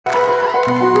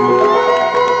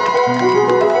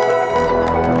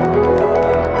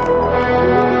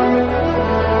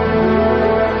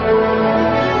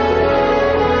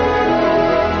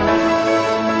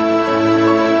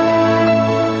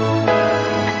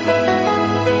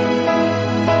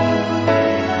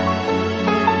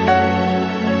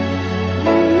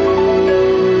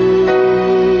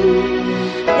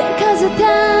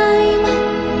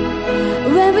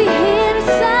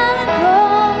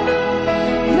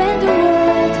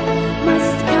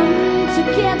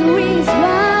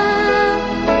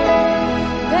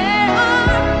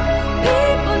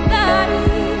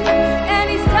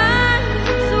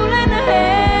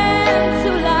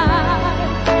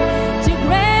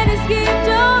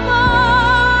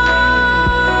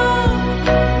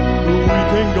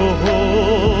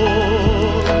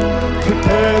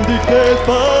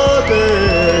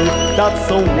That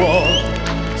someone,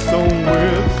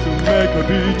 somewhere to make a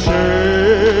big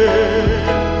change.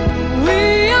 We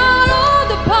are all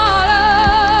the part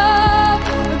of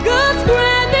God's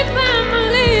great big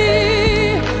family.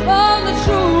 All the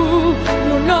truth,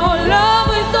 you know, love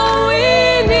is all we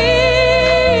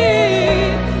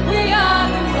need. We are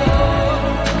the world.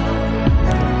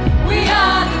 We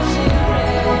are the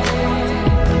children.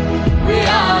 We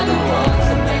are the ones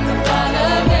that make a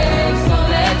better day. So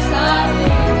let's start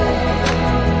living.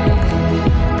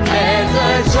 There's a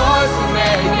choice to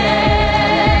make it.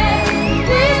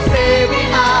 We say we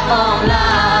are all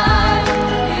alive.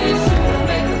 It should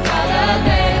make a better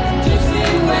day. Just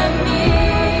you and me.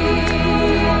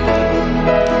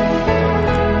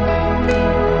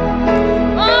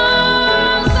 Oh,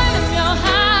 sign up your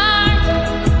heart,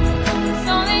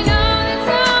 so they know that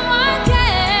someone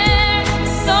cares,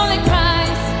 so they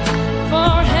cries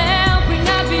for help will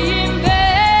not be in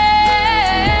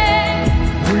vain.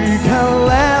 We can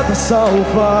let the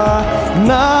sofa,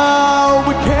 now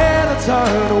we cannot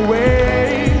turn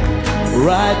away.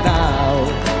 Right now,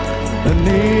 I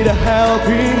need a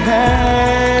helping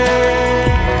hand.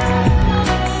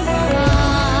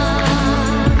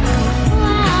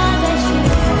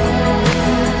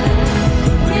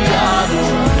 We are the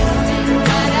ones that make a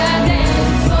better day,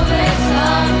 so let's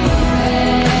start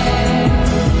living.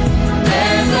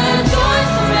 There's a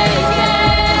choice to make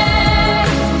it.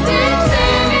 It's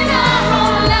saving our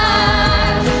own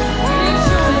lives. We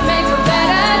should make a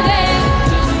better day,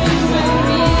 just you and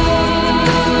me.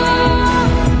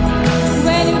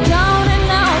 When you're down and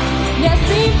out, there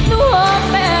seems no hope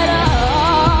better.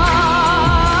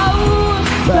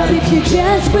 But if you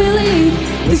just believe,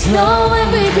 there's nowhere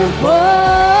we can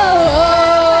fall.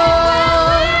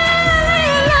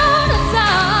 On the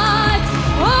sides,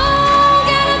 oh,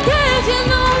 get attention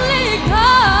only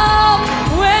come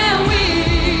when we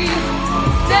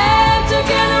stand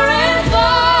together and fall.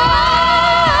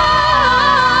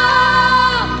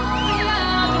 We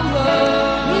are the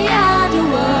world. We are the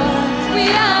world. We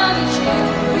are the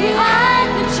children. We are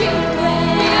the children.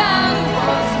 We are the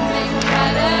ones who make a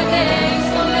better day.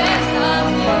 So let's start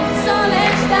giving. So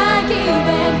let's start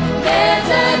giving. There's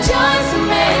a choice to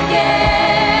make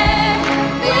it.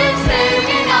 It's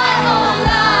saving our own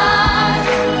lives.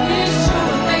 We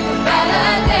should make a better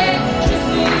day, just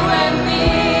you and me.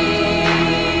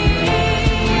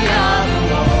 We are the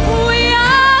world. We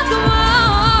are the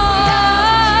world.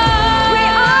 We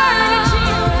are the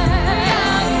children. We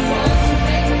are the ones who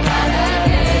make a better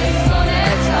day. So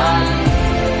let's start.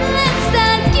 Let's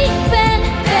start giving.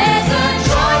 There's a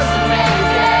choice to make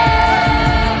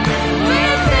it.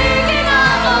 We're saving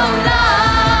our own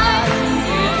lives.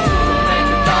 We should make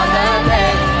a better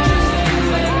day, just you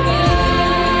and me.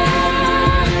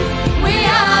 We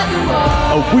are the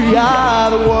world. We are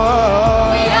the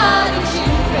world. We are the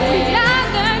children. We are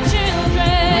the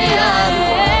children. We are the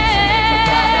ones who make a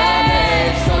better day.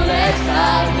 So let's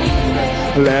start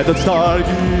giving. Let us start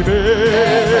giving.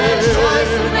 There's a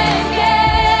choice to make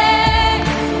it.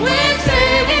 We're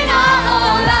saving our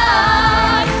own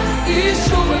lives. It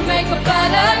should make a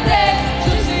better day,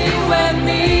 just you and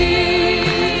me.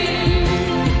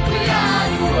 We are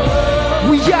the world.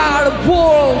 We are the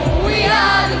world. We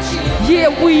are the children. Yeah,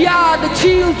 we are the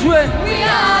children. We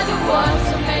are the ones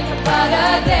who make a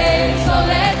better day. So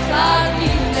let's start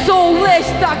giving. So let's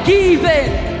start giving.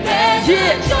 There's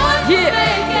Yeah, a choice yeah. to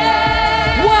make it.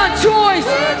 One choice,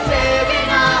 We're saving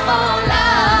our own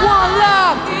lives. one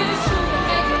love, It should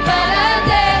make a better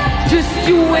day. just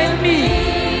you and me.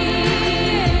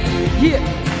 Yeah.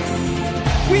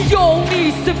 We all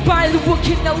need somebody we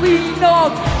can lean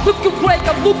on. Look break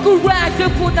up, look around,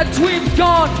 when the dream's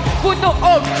gone. When the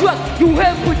earth crack, you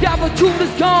have put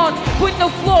opportunity's gone. When the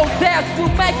flow that's we'll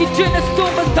make it in the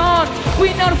storm is done.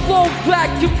 We not flow back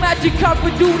to magic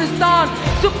carpet do this done.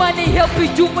 Somebody help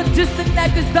me do my distant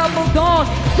neck is doubled on.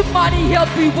 Somebody help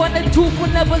me when the truth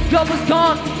will never go is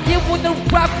gone. Yeah, when the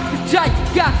rap the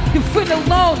giant got you feel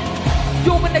alone.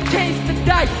 Yo, when the case to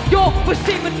die, yo,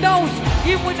 receiving knows.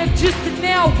 Even when the just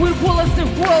now with Willis and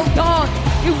world on.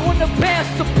 Even when the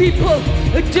best of people,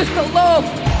 it's just a love.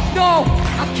 No,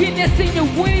 I can't see your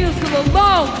wheels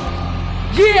alone.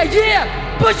 Yeah,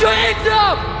 yeah, put your hands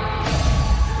up.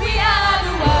 We are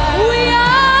the world. We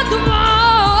are the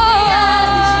world.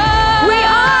 We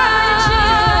are the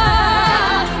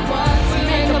children. We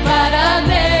make a better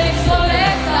day, so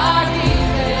let's start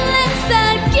giving. Let's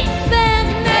start giving.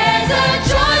 There's a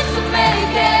choice to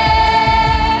make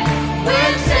it.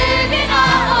 We're saving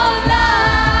our whole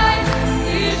lives.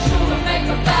 You should make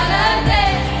a better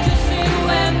day, just you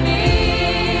and me.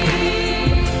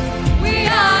 We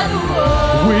are the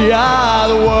world. We are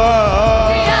the world.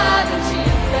 We are the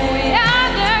children. We are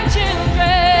the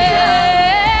children.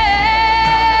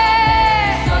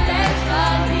 So let's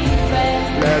start giving.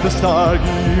 Let us start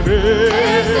giving.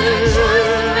 There's a choice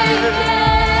to make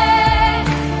it.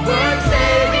 We're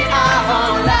saving our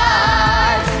own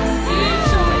lives. You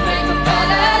should make a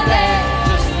better day,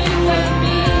 just you and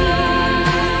me.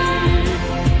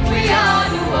 We are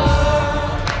the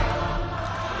world.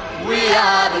 We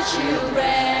are the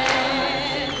children.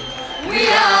 We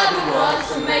are the ones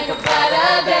who make a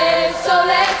better day, so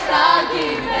let's start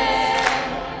giving.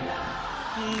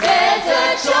 There's a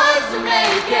choice to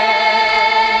make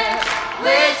it.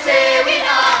 We're saving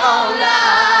our own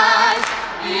lives.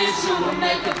 You should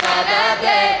make a better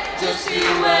day, just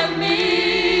you and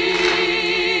me.